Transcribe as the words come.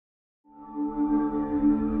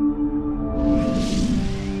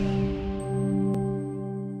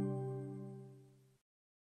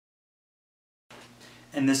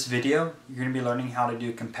In this video, you're going to be learning how to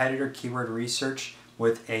do competitor keyword research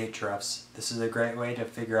with Ahrefs. This is a great way to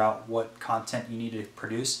figure out what content you need to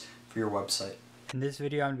produce for your website. In this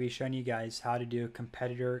video, I'm going to be showing you guys how to do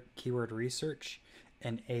competitor keyword research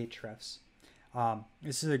in Ahrefs.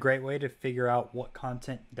 This is a great way to figure out what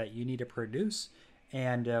content that you need to produce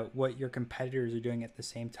and what your competitors are doing at the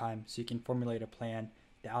same time, so you can formulate a plan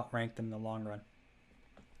to outrank them in the long run.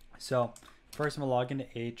 So first I'm going to log into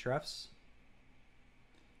Ahrefs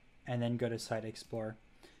and then go to Site Explorer.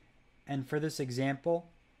 And for this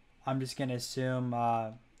example, I'm just going to assume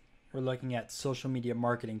we're looking at social media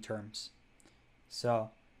marketing terms.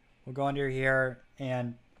 So we'll go under here,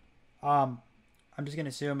 and I'm just going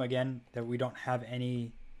to assume again that we don't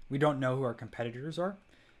know who our competitors are.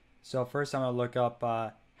 So first I'm going to look up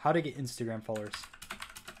how to get Instagram followers.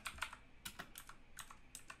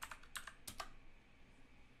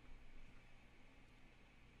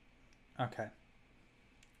 Okay.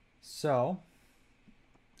 So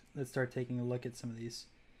let's start taking a look at some of these.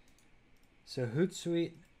 So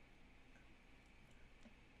Hootsuite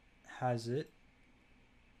has it,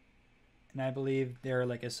 and I believe they're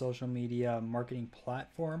like a social media marketing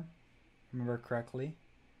platform, if I remember correctly.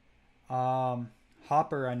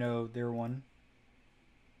 Hopper, I know they're one.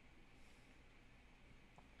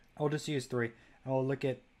 I'll just use three. I'll look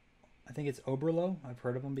at, I think it's Oberlo. I've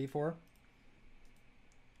heard of them before.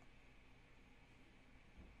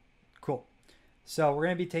 Cool. So we're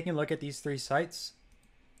going to be taking a look at these three sites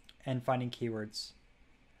and finding keywords.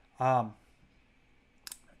 So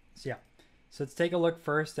yeah. So let's take a look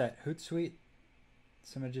first at Hootsuite.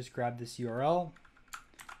 So I'm going to just grab this URL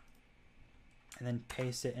and then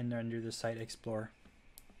paste it in there under the Site Explorer.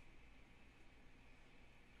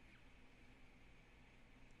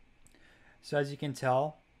 So as you can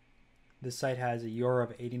tell, this site has a UR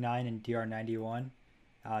of 89 and DR 91.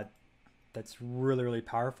 That's really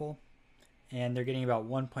powerful. And they're getting about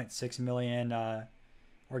 1.6 million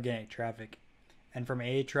organic traffic. And from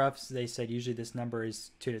Ahrefs, they said usually this number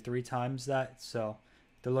is 2 to 3 times that. So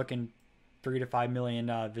they're looking 3 to 5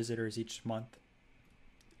 million visitors each month.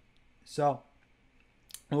 So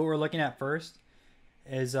what we're looking at first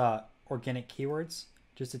is organic keywords,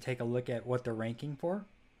 just to take a look at what they're ranking for.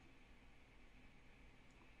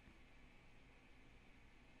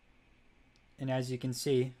 And as you can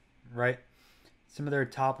see, right, some of their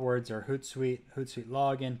top words are Hootsuite, Hootsuite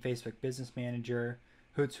Login, Facebook Business Manager,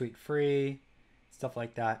 Hootsuite Free, stuff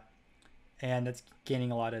like that. And that's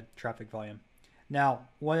gaining a lot of traffic volume. Now,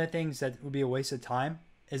 one of the things that would be a waste of time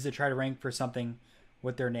is to try to rank for something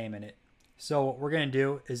with their name in it. So what we're going to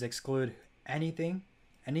do is exclude anything,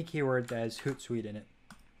 any keyword that has Hootsuite in it.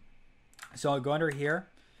 So I'll go under here.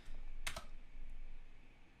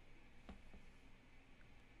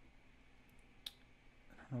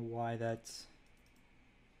 I don't know why that's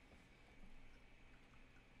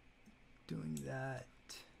doing that.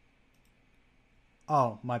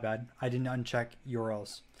 Oh, my bad. I didn't uncheck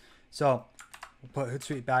URLs. So we'll put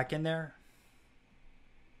Hootsuite back in there.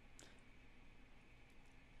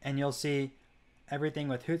 And you'll see everything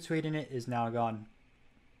with Hootsuite in it is now gone.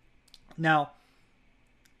 Now,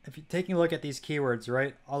 if you're taking a look at these keywords,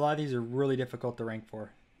 right, a lot of these are really difficult to rank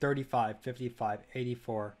for. 35, 55,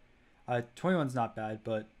 84. 21's not bad,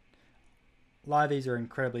 but a lot of these are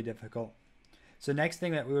incredibly difficult. So next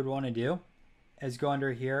thing that we would want to do is go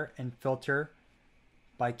under here and filter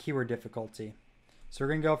by keyword difficulty. So we're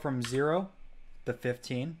going to go from 0 to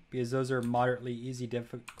 15 because those are moderately easy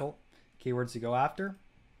difficult keywords to go after.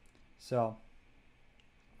 So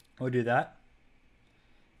we'll do that.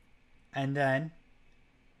 And then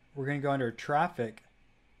we're going to go under traffic,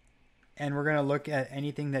 and we're going to look at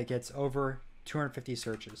anything that gets over 250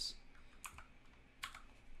 searches.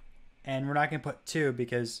 And we're not going to put 2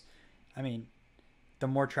 because, I mean, the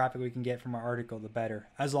more traffic we can get from our article, the better,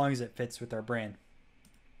 as long as it fits with our brand.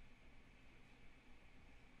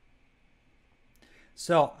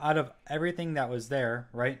 So out of everything that was there,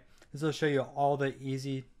 right, this will show you all the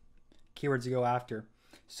easy keywords to go after.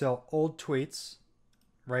 So old tweets,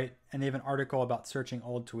 right, and they have an article about searching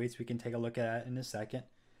old tweets. We can take a look at that in a second.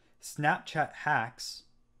 Snapchat hacks,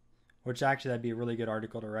 which actually that'd be a really good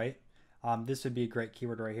article to write. This would be a great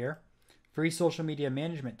keyword right here. Free social media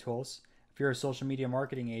management tools. If you're a social media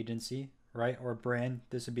marketing agency, right, or a brand,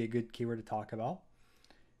 this would be a good keyword to talk about.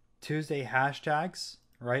 Tuesday hashtags,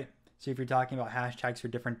 right? So if you're talking about hashtags for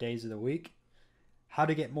different days of the week. How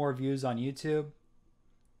to get more views on YouTube.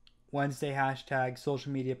 Wednesday hashtag,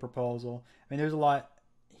 social media proposal. I mean, there's a lot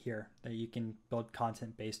here that you can build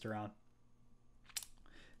content based around.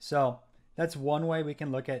 So that's one way we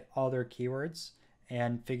can look at all their keywords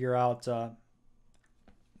and figure out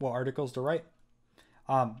what articles to write.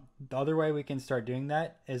 The other way we can start doing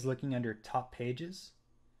that is looking under top pages,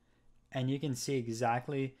 and you can see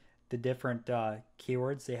exactly the different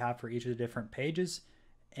keywords they have for each of the different pages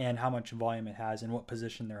and how much volume it has and what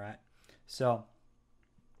position they're at. So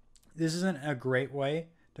this isn't a great way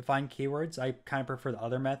to find keywords. I kind of prefer the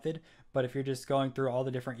other method, but if you're just going through all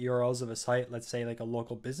the different URLs of a site, let's say like a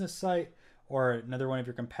local business site or another one of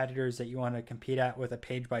your competitors that you want to compete at with a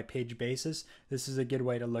page-by-page basis, this is a good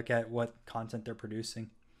way to look at what content they're producing.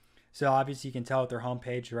 So obviously you can tell with their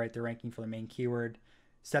homepage, right, they're ranking for the main keyword,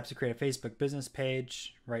 steps to create a Facebook business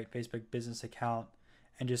page, right, Facebook business account,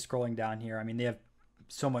 and just scrolling down here. I mean, they have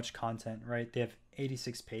so much content, right? They have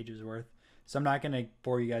 86 pages worth. So I'm not going to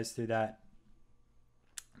bore you guys through that,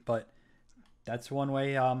 but that's one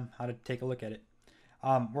way how to take a look at it.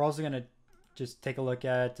 We're also going to just take a look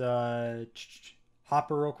at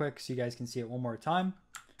Hopper real quick so you guys can see it one more time,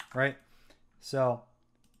 right? So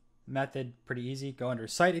method, pretty easy. Go under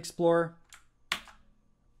Site Explorer.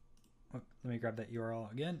 Let me grab that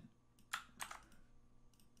URL again.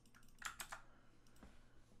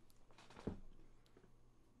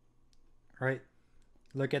 Right.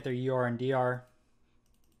 Look at their UR and DR.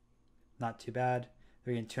 Not too bad.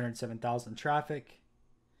 They're getting 207,000 traffic.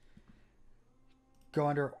 Go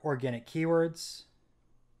under organic keywords.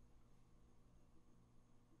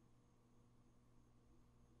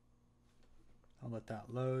 I'll let that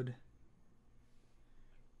load.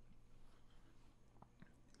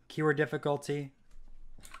 Keyword difficulty.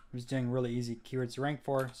 I'm just doing really easy keywords to rank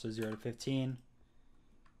for, so 0 to 15.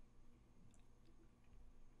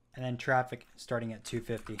 And then traffic starting at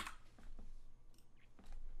 250.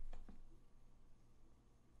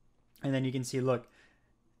 And then you can see, look,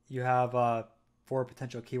 you have 4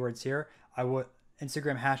 potential keywords here.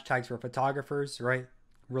 Instagram hashtags for photographers, right?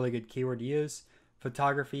 Really good keyword to use.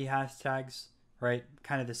 Photography hashtags, right?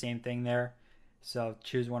 Kind of the same thing there. So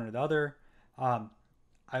choose one or the other.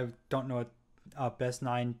 I don't know what Best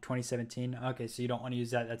 9 2017. Okay, so you don't want to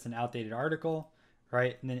use that. That's an outdated article,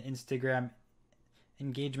 right? And then Instagram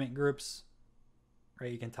engagement groups,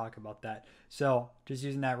 right? You can talk about that. So just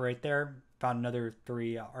using that right there, found another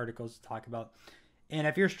 3 articles to talk about. And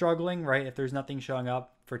if you're struggling, right, if there's nothing showing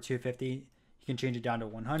up for 250, you can change it down to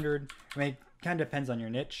 100. I mean, it kind of depends on your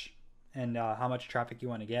niche and how much traffic you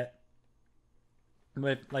want to get.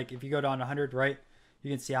 But if you go down 100, right, you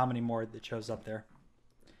can see how many more that shows up there.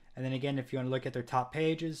 And then again, if you want to look at their top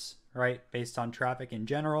pages, right, based on traffic in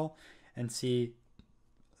general and see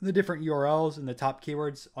the different URLs and the top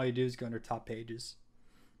keywords, all you do is go under top pages.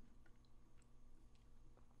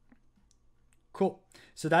 Cool.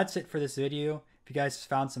 So that's it for this video. If you guys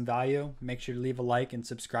found some value, make sure to leave a like and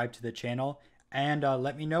subscribe to the channel. And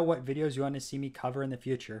let me know what videos you want to see me cover in the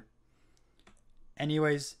future.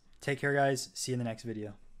 Anyways, take care, guys. See you in the next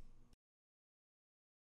video.